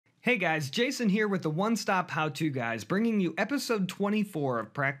Hey guys, Jason here with the One Stop How To Guys, bringing you episode 24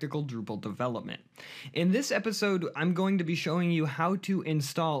 of Practical Drupal Development. In this episode, I'm going to be showing you how to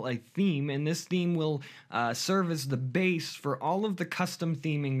install a theme, and this theme will serve as the base for all of the custom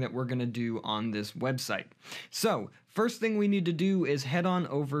theming that we're going to do on this website. So, first thing we need to do is head on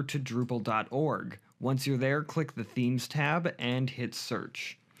over to Drupal.org. Once you're there, click the Themes tab and hit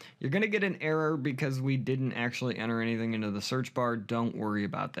Search. You're going to get an error because we didn't actually enter anything into the search bar. Don't worry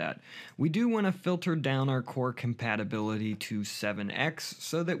about that. We do want to filter down our core compatibility to 7x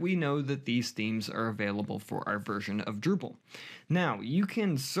so that we know that these themes are available for our version of Drupal. Now, you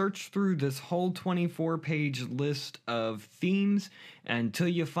can search through this whole 24-page list of themes until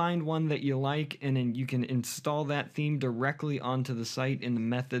you find one that you like, and then you can install that theme directly onto the site in the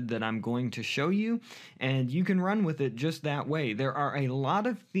method that I'm going to show you, and you can run with it just that way. There are a lot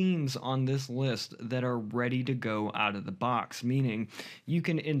of themes on this list that are ready to go out of the box, meaning you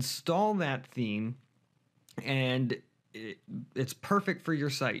can install that theme and it's perfect for your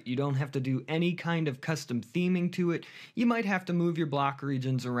site. You don't have to do any kind of custom theming to it. You might have to move your block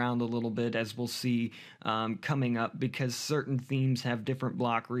regions around a little bit, as we'll see coming up, because certain themes have different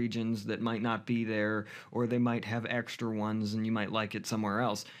block regions that might not be there, or they might have extra ones and you might like it somewhere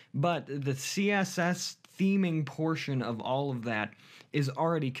else. But the CSS theming portion of all of that is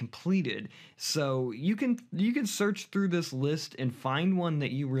already completed. So you can search through this list and find one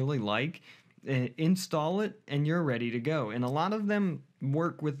that you really like, install it, and you're ready to go. And a lot of them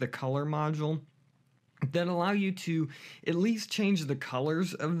work with the color module that allow you to at least change the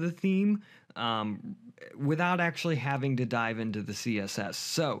colors of the theme without actually having to dive into the CSS.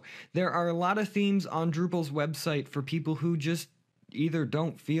 So there are a lot of themes on Drupal's website for people who just either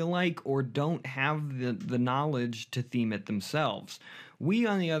don't feel like or don't have the knowledge to theme it themselves. We,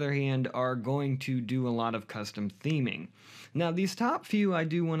 on the other hand, are going to do a lot of custom theming. Now, these top few I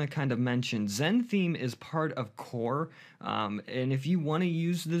do want to kind of mention. Zen theme is part of core, and if you want to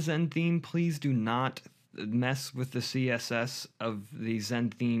use the Zen theme, please do not mess with the CSS of the Zen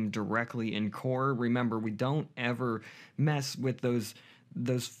theme directly in core. Remember, we don't ever mess with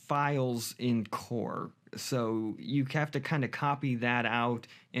those files in core. So you have to kind of copy that out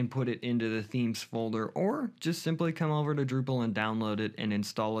and put it into the themes folder, or just simply come over to Drupal and download it and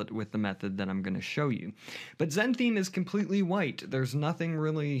install it with the method that I'm going to show you. But Zen theme is completely white. There's nothing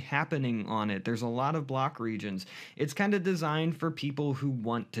really happening on it. There's a lot of block regions. It's kind of designed for people who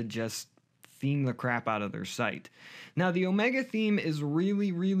want to just theme the crap out of their site. Now, the Omega theme is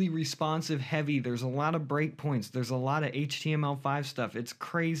really, really responsive heavy. There's a lot of breakpoints. There's a lot of HTML5 stuff. It's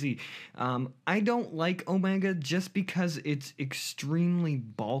crazy. I don't like Omega just because it's extremely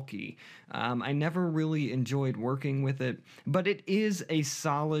bulky. I never really enjoyed working with it, but it is a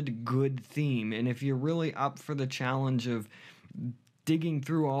solid, good theme. And if you're really up for the challenge of digging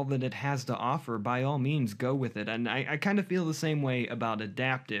through all that it has to offer, by all means go with it. And I kind of feel the same way about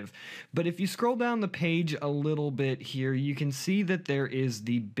Adaptive. But if you scroll down the page a little bit here, you can see that there is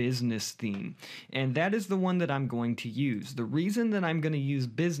the business theme, and that is the one that I'm going to use. The reason that I'm going to use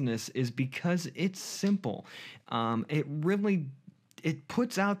business is because it's simple. It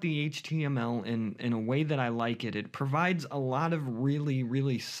puts out the HTML in a way that I like it. It provides a lot of really,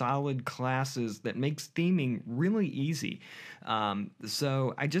 really solid classes that makes theming really easy.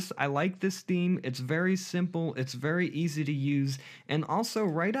 So I like this theme. It's very simple. It's very easy to use. And also,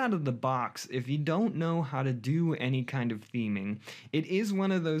 right out of the box, if you don't know how to do any kind of theming, it is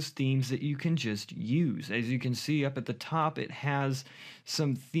one of those themes that you can just use. As you can see up at the top, it has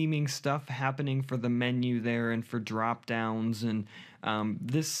some theming stuff happening for the menu there and for drop downs, and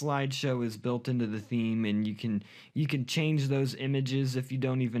this slideshow is built into the theme, and you can change those images if you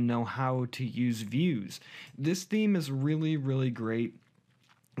don't even know how to use views. This theme is really, really great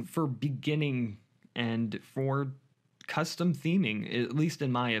for beginning and for custom theming, at least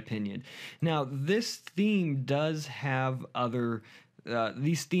in my opinion. Now, this theme does have other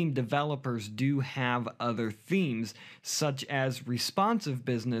these theme developers do have other themes, such as Responsive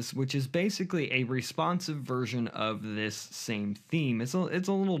Business, which is basically a responsive version of this same theme. It's a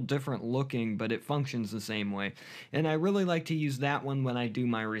little different looking, but it functions the same way. And I really like to use that one when I do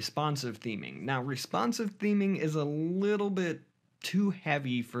my responsive theming. Now, responsive theming is a little bit too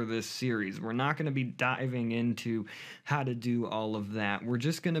heavy for this series. We're not going to be diving into how to do all of that. We're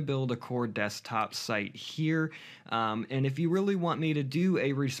just going to build a core desktop site here. And if you really want me to do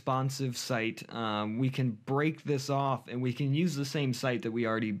a responsive site, we can break this off and we can use the same site that we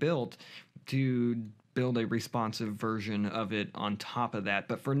already built to build a responsive version of it on top of that.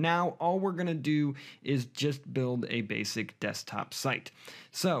 But for now, all we're going to do is just build a basic desktop site.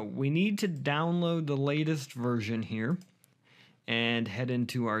 So we need to download the latest version here. and head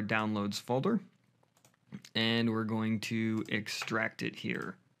into our downloads folder, and we're going to extract it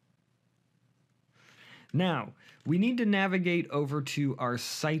here. Now, we need to navigate over to our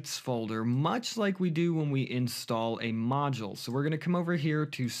sites folder, much like we do when we install a module. So we're going to come over here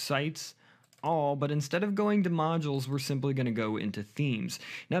to sites, all, but instead of going to modules, we're simply going to go into themes.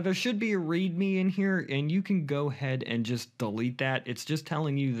 Now, there should be a README in here, and you can go ahead and just delete that. It's just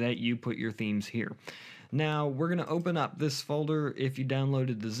telling you that you put your themes here. Now, we're going to open up this folder if you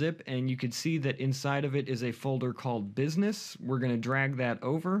downloaded the zip, and you can see that inside of it is a folder called Business. We're going to drag that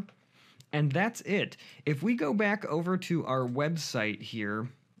over. And that's it. If we go back over to our website here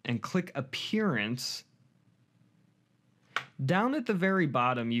and click Appearance, down at the very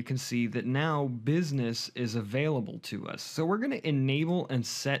bottom you can see that now Business is available to us. So we're going to enable and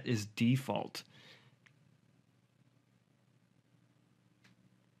set as default.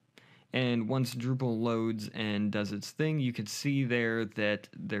 And once Drupal loads and does its thing, you can see there that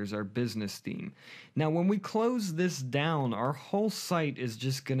there's our business theme. Now, when we close this down, our whole site is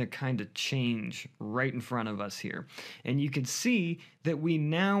just going to kind of change right in front of us here. And you can see that we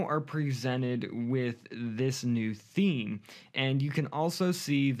now are presented with this new theme. And you can also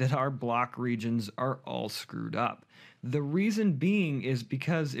see that our block regions are all screwed up. The reason being is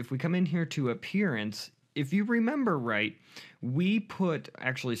because if we come in here to Appearance, if you remember right, we put,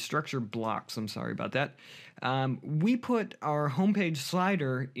 actually structured blocks, I'm sorry about that. We put our homepage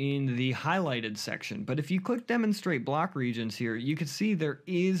slider in the highlighted section, but if you click demonstrate block regions here, you can see there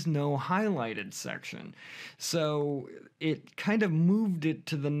is no highlighted section. So it kind of moved it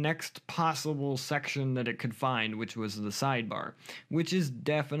to the next possible section that it could find, which was the sidebar, which is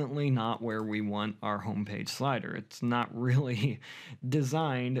definitely not where we want our homepage slider. It's not really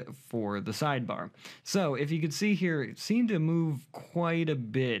designed for the sidebar. So if you can see here, it seemed to move quite a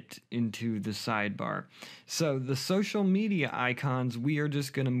bit into the sidebar. So the social media icons, we are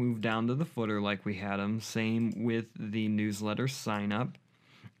just going to move down to the footer like we had them. Same with the newsletter sign up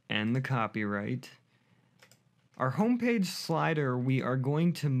and the copyright. Our homepage slider, we are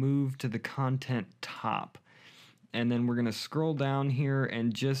going to move to the content top. And then we're going to scroll down here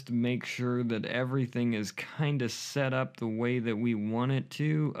and just make sure that everything is kind of set up the way that we want it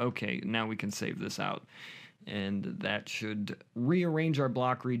to. Okay, now we can save this out. And that should rearrange our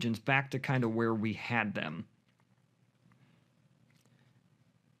block regions back to kind of where we had them.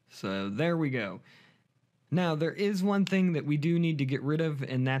 So there we go. Now, there is one thing that we do need to get rid of,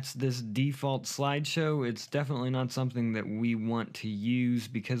 and that's this default slideshow. It's definitely not something that we want to use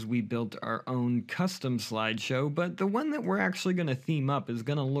because we built our own custom slideshow, but the one that we're actually going to theme up is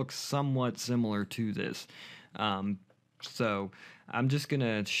going to look somewhat similar to this. So I'm just going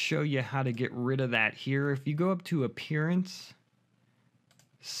to show you how to get rid of that here. If you go up to Appearance,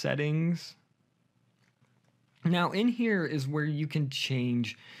 Settings, now in here is where you can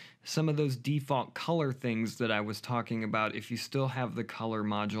change some of those default color things that I was talking about if you still have the color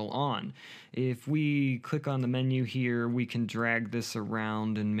module on. If we click on the menu here, we can drag this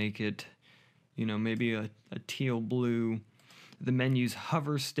around and make it, you know, maybe a teal blue. The menu's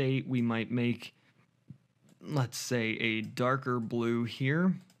hover state, we might make, let's say, a darker blue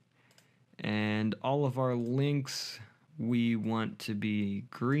here. And all of our links we want to be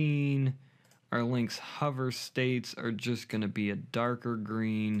green. Our links hover states are just going to be a darker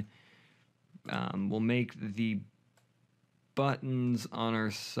green. We'll make the buttons on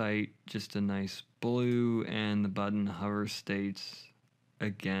our site just a nice blue, and the button hover states,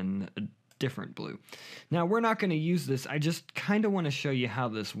 again, a different blue. Now, we're not going to use this. I just kind of want to show you how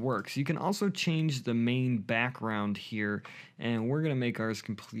this works. You can also change the main background here, and we're going to make ours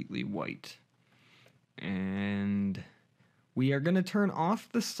completely white. And we are going to turn off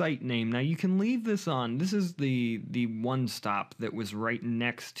the site name. Now, you can leave this on. This is the one stop that was right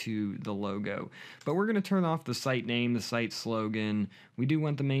next to the logo. But we're going to turn off the site name, the site slogan. We do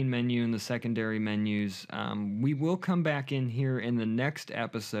want the main menu and the secondary menus. We will come back in here in the next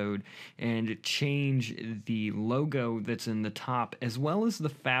episode and change the logo that's in the top, as well as the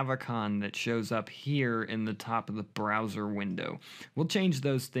favicon that shows up here in the top of the browser window. We'll change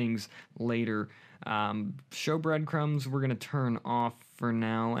those things later. Show breadcrumbs we're going to turn off for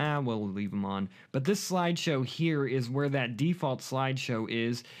now. We'll leave them on. But this slideshow here is where that default slideshow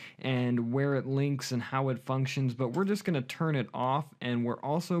is and where it links and how it functions. But we're just going to turn it off, and we're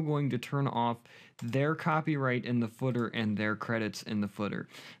also going to turn off their copyright in the footer and their credits in the footer.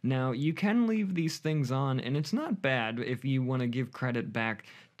 Now, you can leave these things on, and it's not bad if you want to give credit back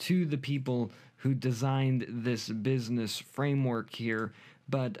to the people who designed this business framework here.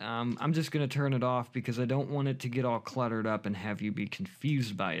 But I'm just going to turn it off because I don't want it to get all cluttered up and have you be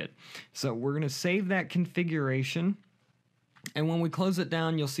confused by it. So we're going to save that configuration. And when we close it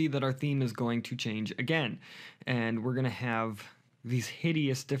down, you'll see that our theme is going to change again. And we're going to have these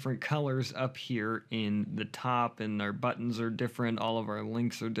hideous different colors up here in the top, and our buttons are different. All of our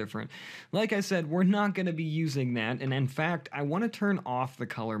links are different. Like I said, we're not going to be using that. And in fact, I want to turn off the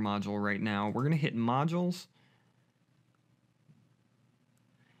color module right now. We're going to hit modules.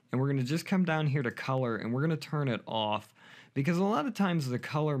 And we're going to just come down here to color, and we're going to turn it off, because a lot of times the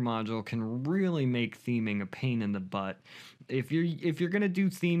color module can really make theming a pain in the butt. If you're going to do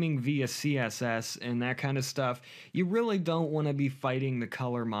theming via CSS and that kind of stuff, you really don't want to be fighting the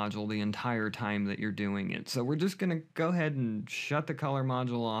color module the entire time that you're doing it. So we're just going to go ahead and shut the color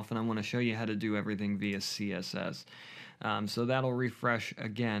module off, and I want to show you how to do everything via CSS. So that'll refresh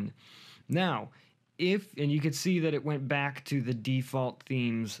again. Now, and you can see that it went back to the default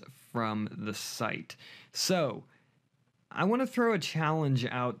themes from the site. So I want to throw a challenge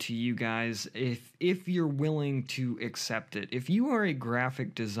out to you guys if you're willing to accept it. If you are a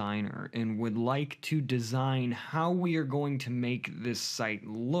graphic designer and would like to design how we are going to make this site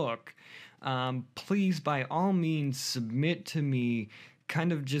look, please by all means submit to me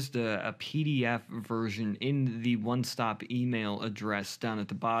kind of just a PDF version in the one-stop email address down at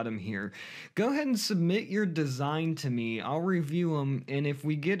the bottom here. Go ahead and submit your design to me. I'll review them, and if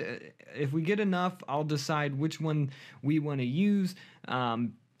we get enough, I'll decide which one we want to use.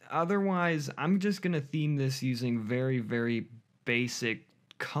 Otherwise, I'm just going to theme this using very, very basic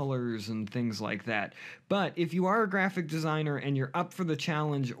colors and things like that. But if you are a graphic designer and you're up for the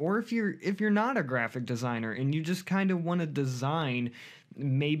challenge, or if you're not a graphic designer and you just kind of want to design,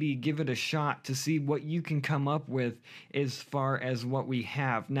 maybe give it a shot to see what you can come up with as far as what we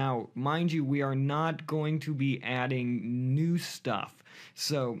have. Now, mind you, we are not going to be adding new stuff.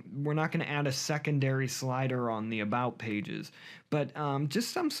 So we're not going to add a secondary slider on the about pages, but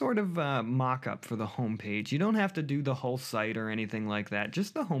just some sort of mock-up for the homepage. You don't have to do the whole site or anything like that,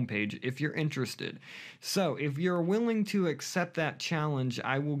 just the homepage if you're interested. So if you're willing to accept that challenge,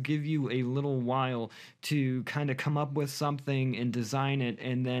 I will give you a little while to kind of come up with something and design it,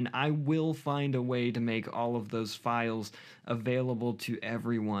 and then I will find a way to make all of those files available to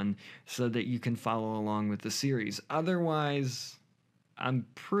everyone so that you can follow along with the series. Otherwise, I'm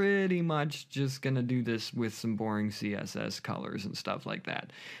pretty much just going to do this with some boring CSS colors and stuff like that,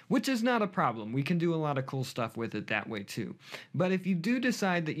 which is not a problem. We can do a lot of cool stuff with it that way too. But if you do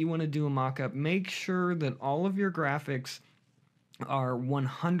decide that you want to do a mock-up, make sure that all of your graphics are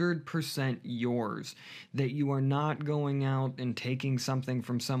 100% yours, that you are not going out and taking something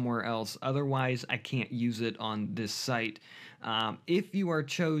from somewhere else. Otherwise, I can't use it on this site. If you are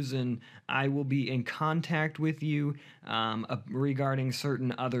chosen, I will be in contact with you regarding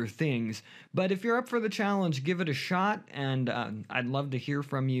certain other things. But if you're up for the challenge, give it a shot, and I'd love to hear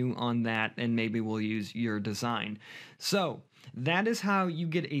from you on that, and maybe we'll use your design. So that is how you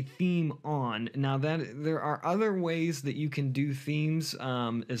get a theme on. Now, there are other ways that you can do themes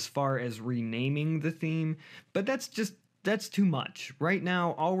as far as renaming the theme, but that's too much. Right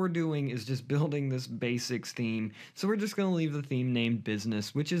now, all we're doing is just building this basics theme, so we're just going to leave the theme named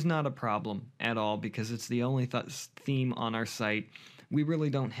Business, which is not a problem at all because it's the only theme on our site. We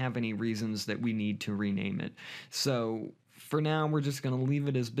really don't have any reasons that we need to rename it. So for now, we're just going to leave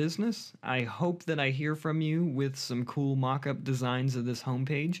it as Business. I hope that I hear from you with some cool mock-up designs of this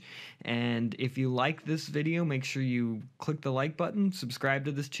homepage. And if you like this video, make sure you click the like button, subscribe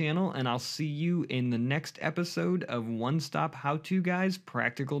to this channel, and I'll see you in the next episode of One Stop How To Guys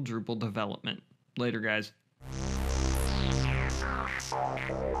Practical Drupal Development. Later, guys.